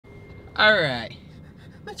Alright.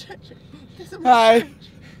 Hi.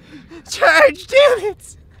 Church, damn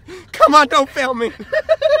it! Come on, don't fail me.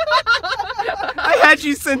 I had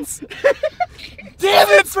you since. Damn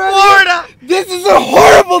it, Freddy! Florida! This is a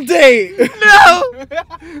horrible date! No!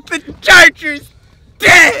 The Charger's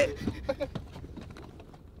dead!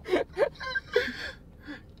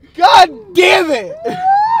 God damn it!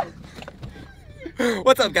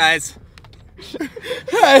 What's up, guys?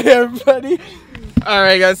 Hi, everybody.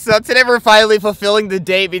 Alright, guys, so today we're finally fulfilling the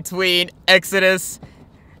date between Exodus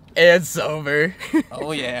and Sober.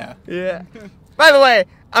 Oh, yeah. Yeah. By the way,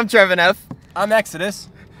 I'm Trevin F. I'm Exodus.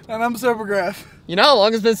 And I'm Sobergraph. You know how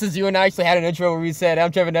long it's been since you and I actually had an intro where we said,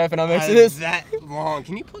 I'm Trevin F and I'm Exodus? That long.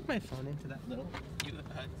 Can you plug my phone into that little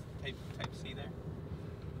type C there?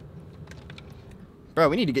 Bro,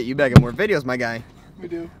 we need to get you back in more videos, my guy. We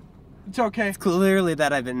do. It's okay. It's clearly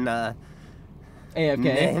that I've been,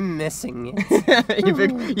 AFK. missing it. you've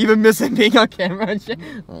been missing being on camera and shit.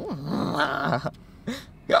 But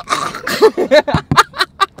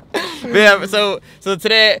yeah, so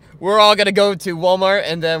today we're all gonna go to Walmart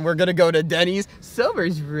and then we're gonna go to Denny's.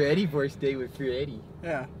 Sober's ready for a date with Freddy.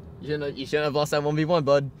 Yeah. You shouldn't have lost that 1v1,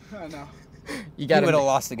 bud. I know. You He got would have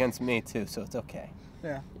lost against me, too, so it's okay.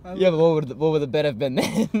 Yeah. Yeah, but what would the bet have been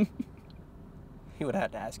then? He would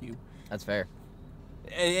have to ask you. That's fair.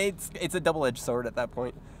 It's a double-edged sword at that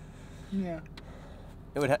point. Yeah.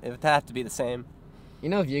 It would have to be the same. You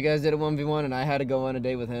know, if you guys did a 1v1 and I had to go on a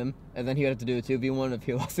date with him, and then he would have to do a 2v1 if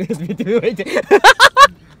he lost against me too.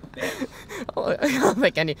 I don't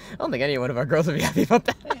think any one of our girls would be happy about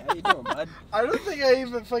that. Hey, how you doing, bud? I don't think I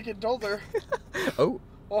even fucking told her. Oh.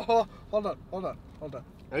 Oh, hold on.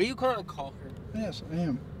 Are you gonna call her? Yes, I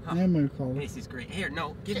am. I am gonna call her. Macy's great. Here,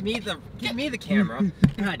 no, give me the camera.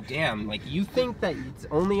 God damn, like you think that it's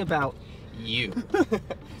only about you.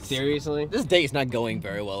 Seriously? This date's not going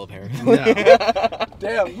very well, apparently. No.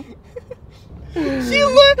 Damn. She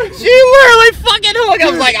literally fucking hooked. I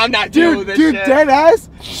was like, I'm not doing this Dude, shit. dead ass.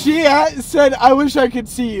 She said, I wish I could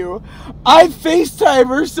see you. I FaceTime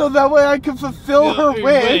her so that way I can fulfill her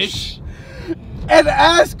wish and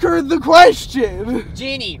ask her the question.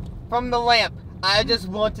 Genie, from the lamp, I just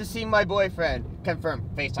want to see my boyfriend. Confirm,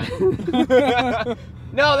 FaceTime.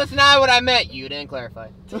 No, that's not what I meant. You didn't clarify.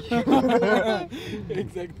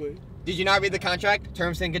 Exactly. Did you not read the contract?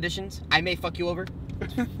 Terms and conditions? I may fuck you over.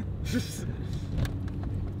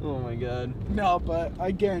 Oh my god. No, but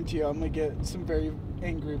I guarantee you I'm gonna get some very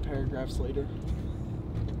angry paragraphs later.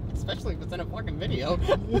 Especially if it's in a fucking video.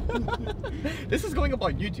 This is going up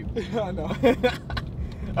on YouTube. I know.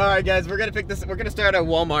 Alright guys, we're gonna start at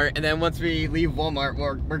Walmart, and then once we leave Walmart,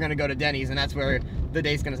 we're gonna go to Denny's, and that's where the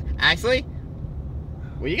date's gonna... Actually,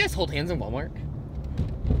 will you guys hold hands in Walmart?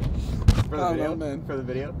 For the I don't video? know, man. For the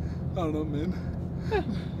video? I don't know, man.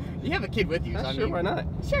 You have a kid with you, so I Sure, mean... why not?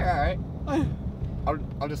 Sure, alright.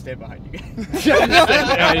 I'll just stand behind you guys.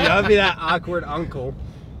 I'll be that awkward uncle.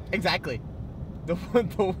 Exactly. The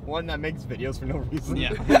one that makes videos for no reason.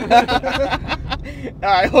 Yeah.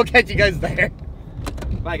 Alright, we'll catch you guys there.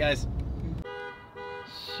 Bye, guys.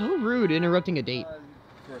 So rude interrupting a date.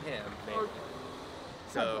 For him, maybe.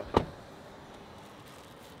 So.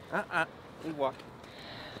 We walk.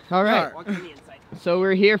 Alright. Walk on the inside. So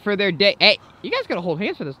we're here for their date. Hey, you guys gotta hold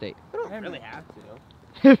hands for this date. I don't really have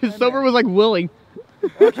to. Sober was like willing.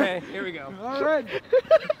 Okay, here we go. All right.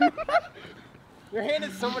 Your hand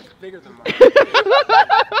is so much bigger than mine.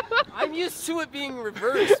 I'm used to it being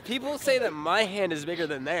reversed. People say that my hand is bigger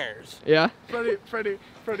than theirs. Yeah? Freddy.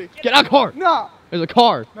 Get out of the car! No. There's a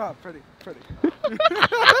car. No, Freddy.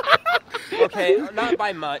 Okay, not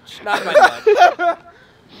by much. Not by much.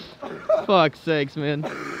 Fuck's sakes, man.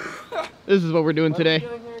 This is what we're doing today.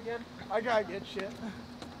 What are you doing here again? I gotta get shit.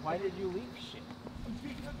 Why did you leave shit?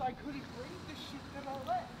 Because I couldn't bring the shit that I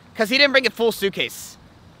left. Cause he didn't bring a full suitcase.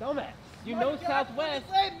 Dumbass. You know Southwest.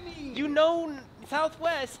 Let me. You know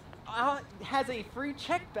Southwest has a free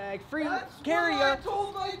check bag, free That's carry what I on.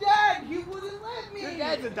 told my dad. He wouldn't let me. Your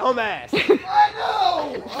dad's a dumbass. I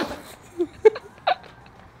know.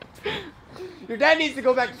 Your dad needs to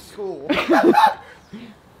go back to school.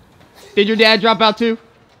 Did your dad drop out too?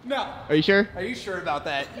 No. Are you sure? Are you sure about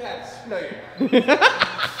that? Yes. No, you're not.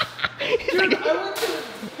 Dude, I went to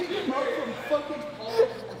pick him up from fucking college.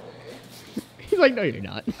 He's like, no, you're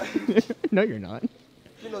not. No, you're not.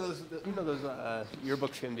 You know those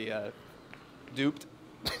yearbooks can be duped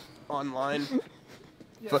online.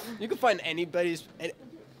 Yeah. You can find anybody's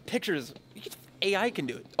pictures. AI can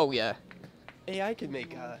do it. Oh yeah. AI can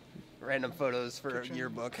make random photos for a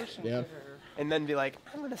yearbook. Yeah. And then be like,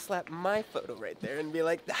 I'm gonna slap my photo right there and be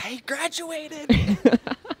like, I graduated.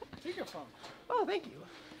 Speakerphone. Oh, thank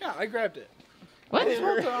you. Yeah, I grabbed it. What? I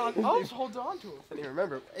was holding on to it. I didn't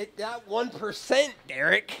remember. It got 1%,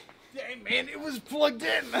 Derek. Dang, man, it was plugged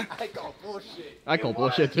in. I call bullshit. I call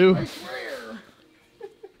bullshit too. I swear.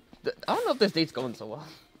 I don't know if this date's going so well.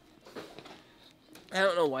 I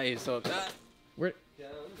don't know why he's so upset. Where? Down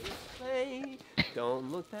this way.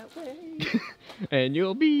 Don't look that way. And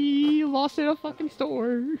you'll be lost in a fucking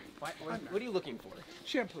store. What are you looking for?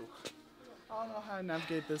 Shampoo. I don't know how to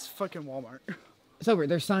navigate this fucking Walmart. It's over.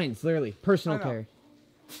 There's signs, literally. Personal I know. care.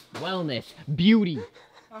 Wellness. Beauty.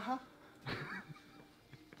 Uh-huh.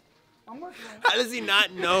 I'm working on it. How does he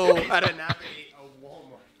not know how to navigate a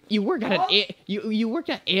Walmart? You work at you work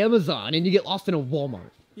at Amazon and you get lost in a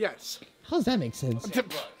Walmart. Yes. How does that make sense?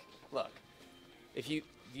 Look. If you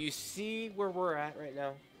see where we're at right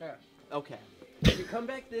now? Yeah. Okay. If you come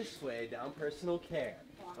back this way, down personal care.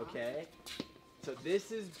 Okay? So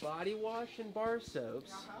this is body wash and bar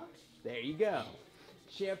soaps. There you go.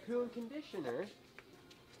 Shampoo and conditioner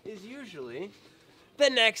is usually the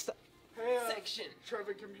next Hey, section.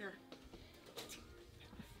 Trevor, come here.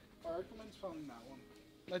 I recommend spelling that one.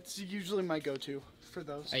 That's usually my go-to for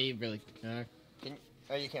those. Are you really?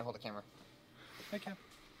 Oh, you can't hold the camera. I can.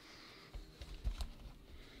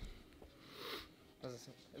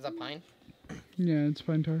 Is that pine? Yeah, it's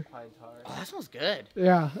pine tar. Pine tar. Oh, that smells good.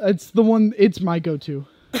 Yeah, it's the one. It's my go-to.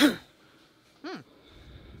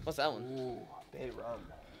 What's that one? Ooh, bay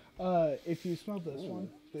rum. If you smell this one,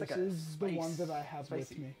 this like a is the one spice. that I have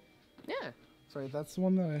Spicy. with me. Yeah. Sorry, that's the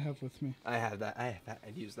one that I have with me. I have that.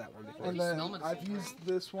 I've used that one before. And you then smell them at the I've same used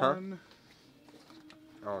this one.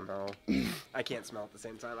 Oh no. I can't smell at the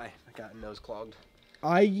same time. I got nose clogged.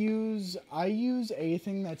 I use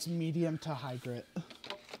anything that's medium to high grit.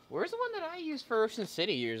 Where's the one that I used for Ocean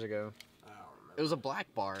City years ago? I don't remember. It was a black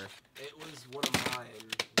bar. It was one of mine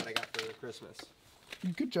that I got for Christmas.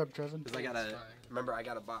 Good job, Trevin. Cause I got remember I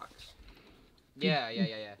got a box. Yeah.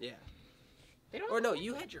 Yeah. They don't Or no,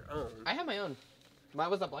 you had your own. I had my own. Mine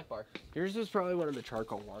was that black bar. Yours was probably one of the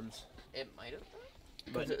charcoal ones. It might have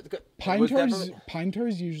been. But It's good. Pine tar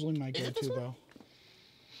is usually my Is it this go-to one? though.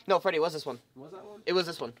 No, Freddie, it was this one. was that one? It was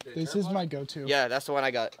this one. This is my go-to. Yeah, that's the one I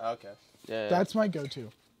got. Okay. Yeah. That's my go-to.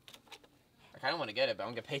 I kind of want to get it, but I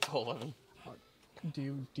don't get paid till 11.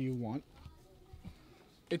 Do you want?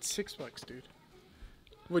 It's $6, dude.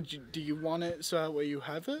 Do you want it so that way you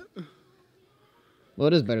have it? Well,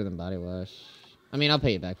 it is better than body wash. I mean, I'll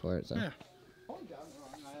pay you back for it. So. Yeah. Oh, down the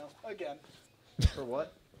wrong aisle again. For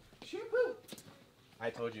what? Shampoo. I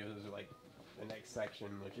told you it was like the next section,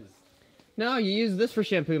 which is No, you use this for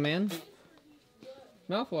shampoo, man.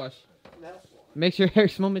 Mouthwash. Makes your hair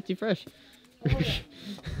smell minty fresh.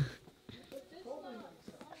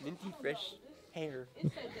 minty fresh hair.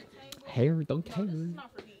 Hair, don't care.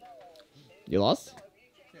 You lost?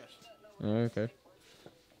 Yes. Oh, okay.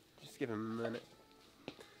 Just give him a minute.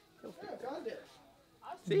 it.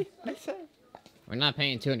 See, I said. We're not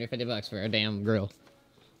paying $250 for a damn grill.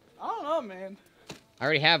 I don't know, man. I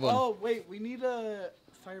already have one. Oh wait, we need a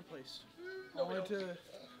fireplace. I wanted to.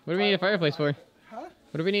 What do we need a fireplace for? Huh?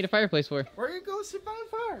 What do we need a fireplace for? We're gonna go sit by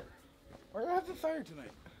the fire. We're gonna have the fire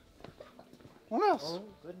tonight. What else? Oh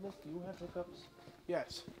goodness, do you have hiccups?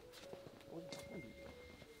 Yes.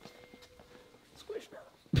 Squish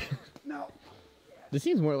now. No. This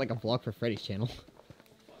seems more like a vlog for Freddy's channel.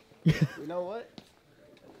 You know what?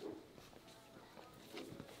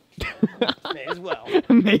 May as well.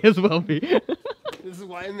 May as well be. This is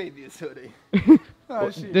why I made this hoodie. Oh,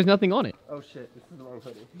 shit. There's nothing on it. Oh shit, this is the wrong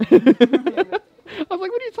hoodie. I was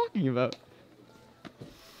like, what are you talking about?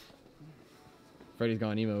 Freddy's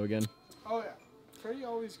gone emo again. Oh yeah. Freddy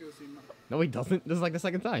always goes emo. No, he doesn't. This is like the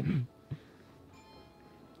second time.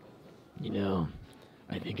 You know,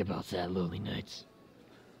 I think about sad, lonely nights.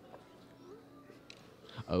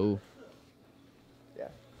 Oh. Yeah.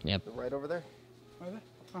 Yep. They're right over there. Are they?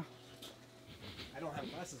 Huh. I don't have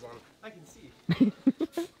glasses on. I can see.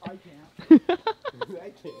 I can't. I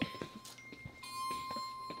can't.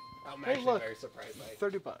 I'm Hey, actually look. very surprised. Like,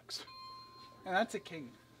 $30. And that's a king.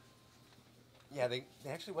 yeah, they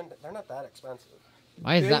actually went. They're not that expensive.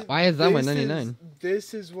 Why is that? Why is that one 99?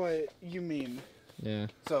 This is what you mean. Yeah.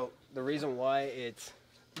 So the reason why it's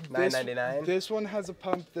This- $9.99 This one has a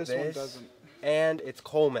pump. This one This- doesn't. and it's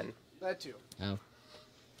Coleman. That too. Oh.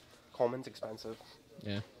 Coleman's expensive.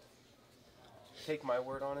 Yeah. Take my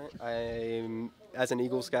word on it. I'm as an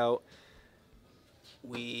Eagle Scout.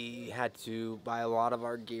 We had to buy a lot of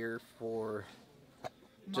our gear for.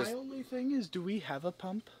 Just- My only thing is, do we have a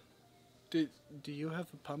pump? Do you have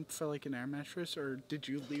a pump for like an air mattress, or did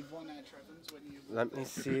you leave one at Trevin's when you? Let me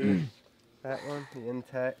see that one. The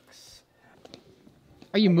Intex.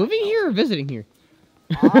 Are you moving here or visiting here?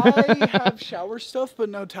 I have shower stuff, but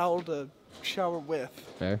no towel to shower with.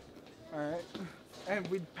 Fair. All right. And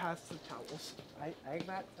we'd pass the towels. I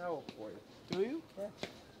got towel for you. Do you? Yeah.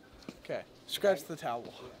 Okay. Scratch the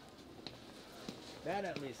towel. That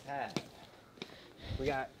at least had. We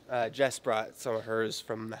got Jess brought some of hers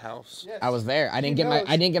from the house. Yes. I was there. I didn't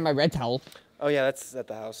get my red towel. Oh yeah, that's at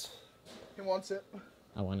the house. He wants it.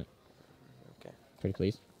 I want it. Okay. Pretty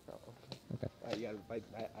please. Oh, Okay. you gotta,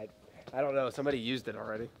 I don't know. Somebody used it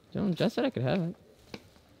already. Jess said I could have it.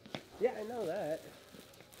 Yeah, I know that.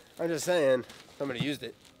 I'm just saying, somebody used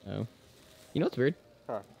it. Oh. You know what's weird?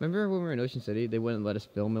 Huh. Remember when we were in Ocean City? They wouldn't let us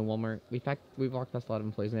film in Walmart. We walked past a lot of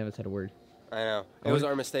employees and they haven't said a word. I know. It was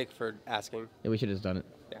our mistake for asking. Yeah, we should have just done it.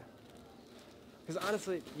 Yeah. Because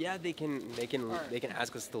honestly, yeah, they can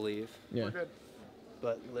ask us to leave, Yeah. We're good.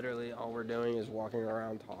 but literally all we're doing is walking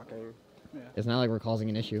around talking. Yeah. It's not like we're causing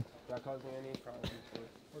an issue. Not causing any problems.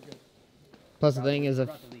 We're good. Plus the thing is if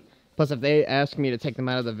they ask me to take them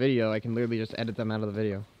out of the video, I can literally just edit them out of the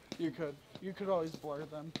video. You could. You could always blur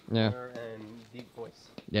them. Yeah. And deep voice.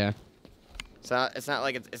 Yeah. So it's not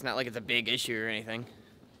like it's a big issue or anything.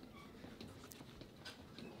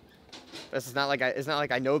 It's not like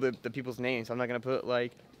I know the people's names. So I'm not gonna put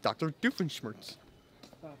like Dr. Doofenshmirtz.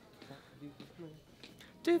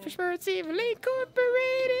 Doofenshmirtz Evil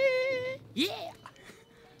Incorporated. Yeah.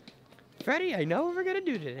 Freddy, I know what we're gonna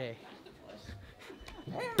do today.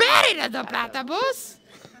 Buried at the platypus.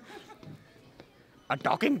 A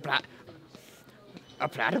talking a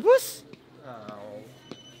platypus? Oh.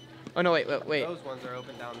 Oh no! Wait. Those ones are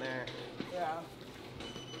open down there. Yeah.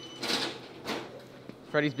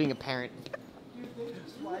 Freddy's being a parent.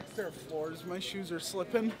 Wax their floors. My shoes are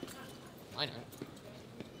slipping. I know.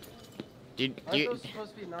 Do Aren't you? those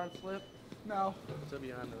supposed to be non-slip? No. To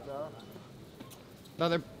be honest. No,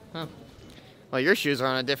 they're. Huh. Well, your shoes are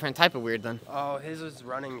on a different type of weird then. Oh, his was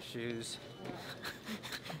running shoes.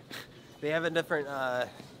 They have a different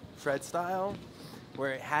tread style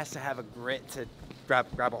where it has to have a grit to grab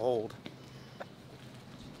a hold.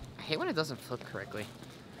 I hate when it doesn't flip correctly.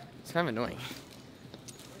 It's kind of annoying.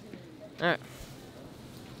 Alright.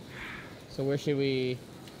 So where should we...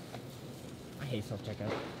 I hate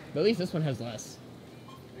self-checkout. But at least this one has less.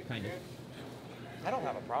 Kind of. I don't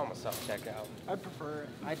have a problem with self-checkout. I prefer it.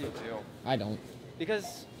 I do too. I don't.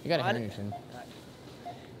 Because You gotta hang your chin.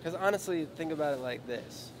 Because honestly, think about it like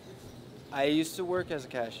this. I used to work as a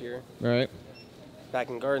cashier Right. back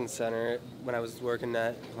in Garden Center when I was working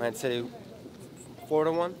at Plant City,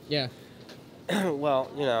 Florida one. Yeah. Well,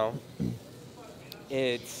 you know,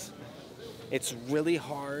 it's really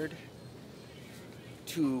hard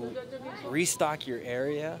to restock your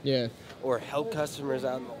area Yeah. or help customers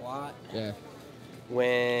out in the lot Yeah.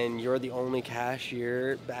 when you're the only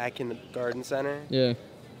cashier back in the Garden Center Yeah.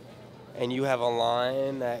 and you have a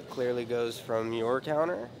line that clearly goes from your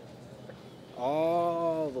counter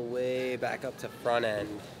all the way back up to front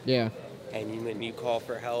end, Yeah. and when you call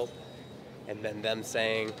for help and then them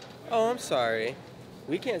saying, "Oh, I'm sorry,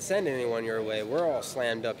 we can't send anyone your way, we're all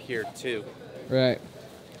slammed up here too." Right.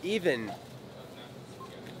 Even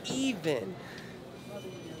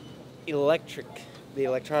the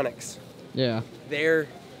electronics, Yeah. their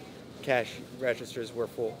cash registers were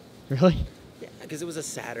full. Really? Yeah, because it was a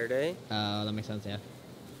Saturday. That makes sense, yeah.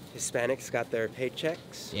 Hispanics got their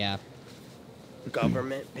paychecks, Yeah.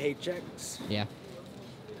 government paychecks. Yeah.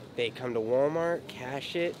 They come to Walmart,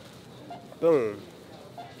 cash it, boom.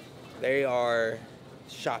 They are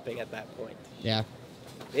shopping at that point. Yeah.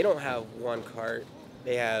 They don't have one cart,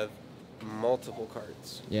 they have multiple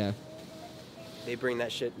carts. Yeah. They bring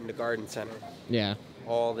that shit into Garden Center Yeah.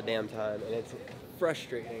 all the damn time, and it's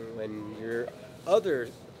frustrating when your other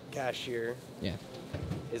cashier Yeah.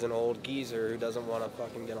 is an old geezer who doesn't want to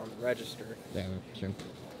fucking get on the register. Yeah. Sure.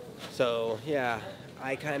 So yeah,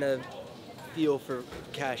 I kind of feel for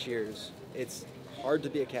cashiers. It's hard to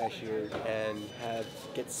be a cashier and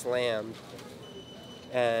get slammed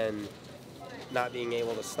and not being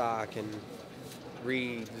able to stock and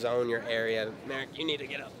rezone your area. Merrick, you need to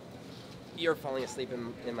get up. You're falling asleep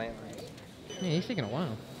in my arms. Yeah, he's taking a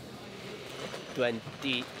while.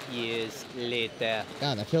 20 years later.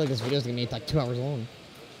 God, I feel like this video's gonna be like 2 hours long.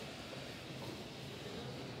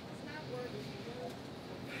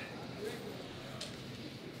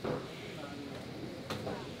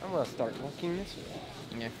 I'm gonna start walking this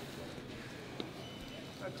way. Yeah.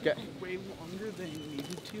 That Okay. took way longer than you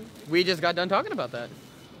needed to. We just got done talking about that.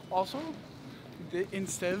 Also,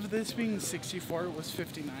 instead of this being 64, it was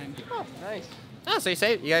 59. Oh, nice. Oh, so you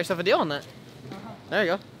got yourself a deal on that. There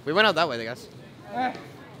you go. We went out that way, I guess. Eh.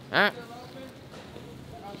 All right.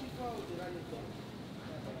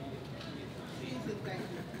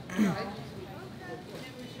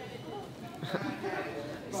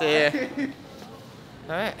 See ya.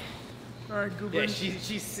 Alright. Alright, Goober. Yeah,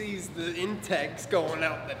 she sees the intakes going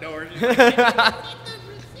out the door.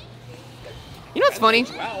 You know what's funny?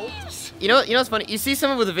 You know what's funny? You see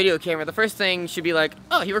someone with a video camera, the first thing should be like,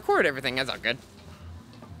 oh, he recorded everything. That's not good.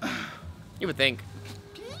 You would think.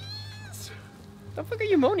 What the fuck are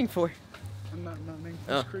you moaning for? I'm not moaning.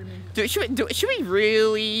 I'm screaming. Dude, should we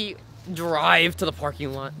really drive to the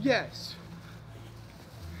parking lot? Yes.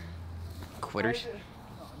 Quitters.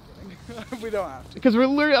 We don't have to. Because we're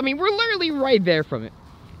literally right there from it.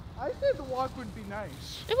 I said the walk would be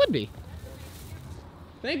nice. It would be.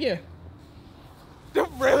 Thank you.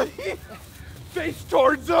 Really? Face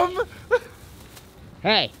towards them?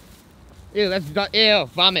 Hey. Ew, ew,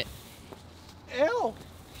 vomit. Ew.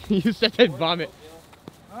 You said that vomit.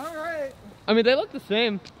 Alright. I mean, they look the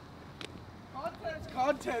same. Content's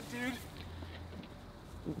content,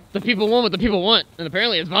 dude. The people want what the people want, and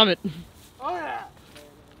apparently it's vomit. Oh yeah.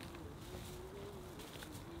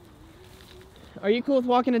 Are you cool with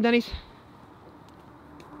walking to Denny's?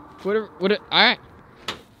 Alright.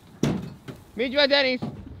 Meet you at Denny's.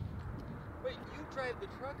 Wait, you drive the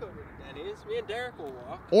truck over to Denny's. Me and Derek will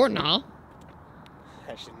walk. Or no.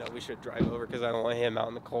 Actually, no, we should drive over because I don't want him out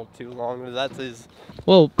in the cold too long. That's his.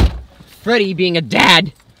 Well, Freddie being a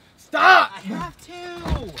dad. Stop! I have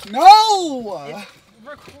to! No! It's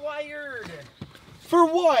required! For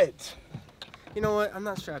what? You know what? I'm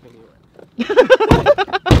not strapping you in.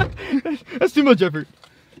 That's too much effort.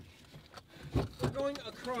 We're going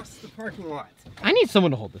across the parking lot. I need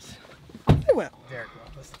someone to hold this. I will. Derek,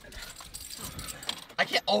 well, listen. I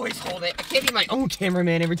can't always hold it. I can't be my own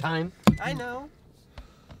cameraman every time. I know.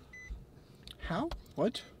 How?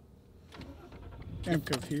 What? I'm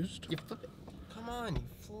confused. You flip it Come on, you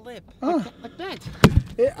flip. Oh, like that.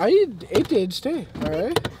 it did stay.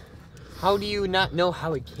 Alright. How do you not know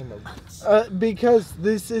how it came out? Because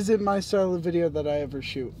this isn't my style of video that I ever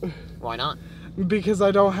shoot. Why not? Because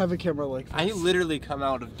I don't have a camera like this. I literally come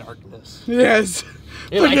out of darkness. Yes.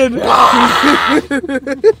 You're like, Fucking-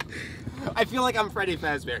 I feel like I'm Freddy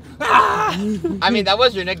Fazbear. I mean, that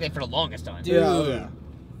was your nickname for the longest time. Dude. Yeah.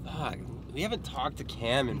 Fuck. We haven't talked to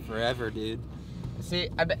Cam in forever, dude. See,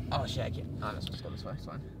 I bet. Oh shit, I can't. Oh, I'm supposed to go this way. It's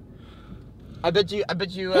fine. I bet you.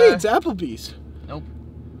 Hey, it's Applebee's. Nope.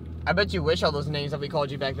 I bet you wish all those names that we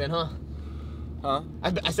called you back then, huh? Huh?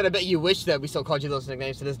 I said I bet you wish that we still called you those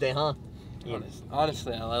nicknames to this day, huh?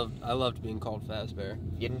 Honestly, I loved being called Fazbear.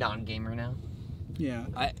 You're non-gamer now. Yeah.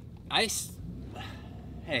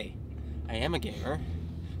 Hey, I am a gamer.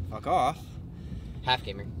 Fuck off. Half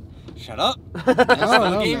gamer. Shut up. I I'm don't not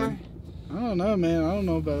a know, gamer. man. I don't know, man. I don't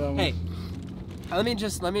know about that one. Hey, let me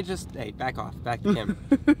just, hey, back off, back to him.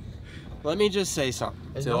 Let me just say something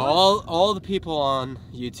Is to no one? all the people on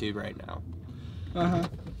YouTube right now. Uh-huh.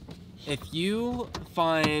 If you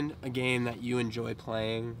find a game that you enjoy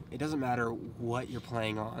playing, it doesn't matter what you're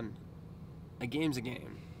playing on. A game's a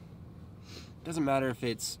game. It doesn't matter if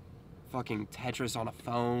it's fucking Tetris on a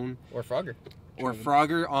phone Or Frogger. or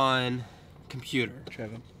Frogger on computer.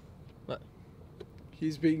 Trevin. What?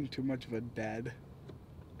 He's being too much of a dad.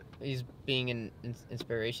 He's being an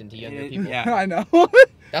inspiration to younger Yeah, people. yeah. I know.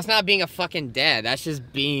 That's not being a fucking dad. That's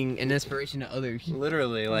just being an inspiration to others.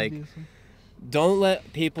 Literally, like, don't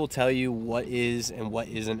let people tell you what is and what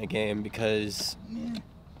isn't a game, because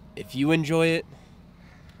if you enjoy it,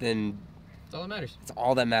 then That's all that matters. it's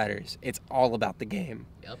all that matters. It's all about the game.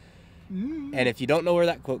 Yep. And if you don't know where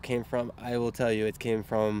that quote came from, I will tell you it came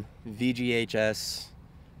from VGHS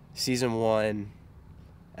Season 1,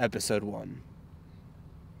 Episode 1.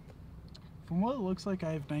 From what it looks like,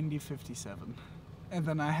 I have 9057. And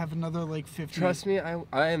then I have another, like, 50. Trust me, I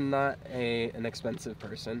am not an expensive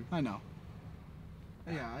person. I know.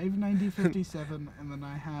 Yeah, I have 9057, and then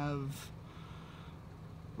I have,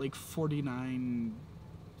 like,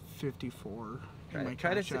 4954 in my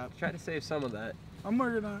Try cash app. to save some of that. I'm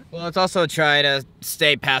working on it. Well, let's also try to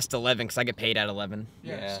stay past 11 because I get paid at 11.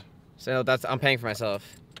 Yes. So I'm paying for myself.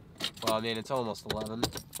 Well, I mean, it's almost 11.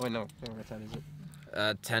 Wait, no. What time is it?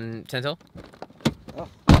 10 till?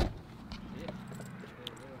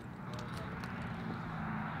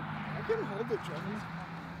 I can hold it, Trevin.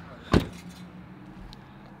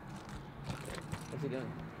 What's he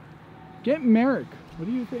doing? Get Merrick. What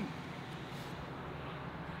do you think?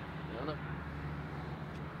 I don't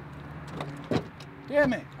know.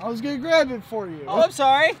 Damn it. I was going to grab it for you. Oh, I'm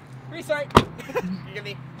sorry. Restart. Give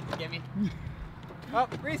me. Oh,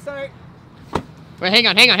 restart. Wait, hang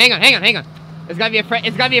on. It's gotta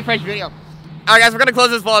be a fresh video. All right, guys, we're gonna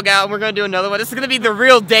close this vlog out and we're gonna do another one. This is gonna be the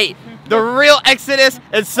real date, the real Exodus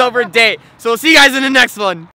and sober date. So we'll see you guys in the next one.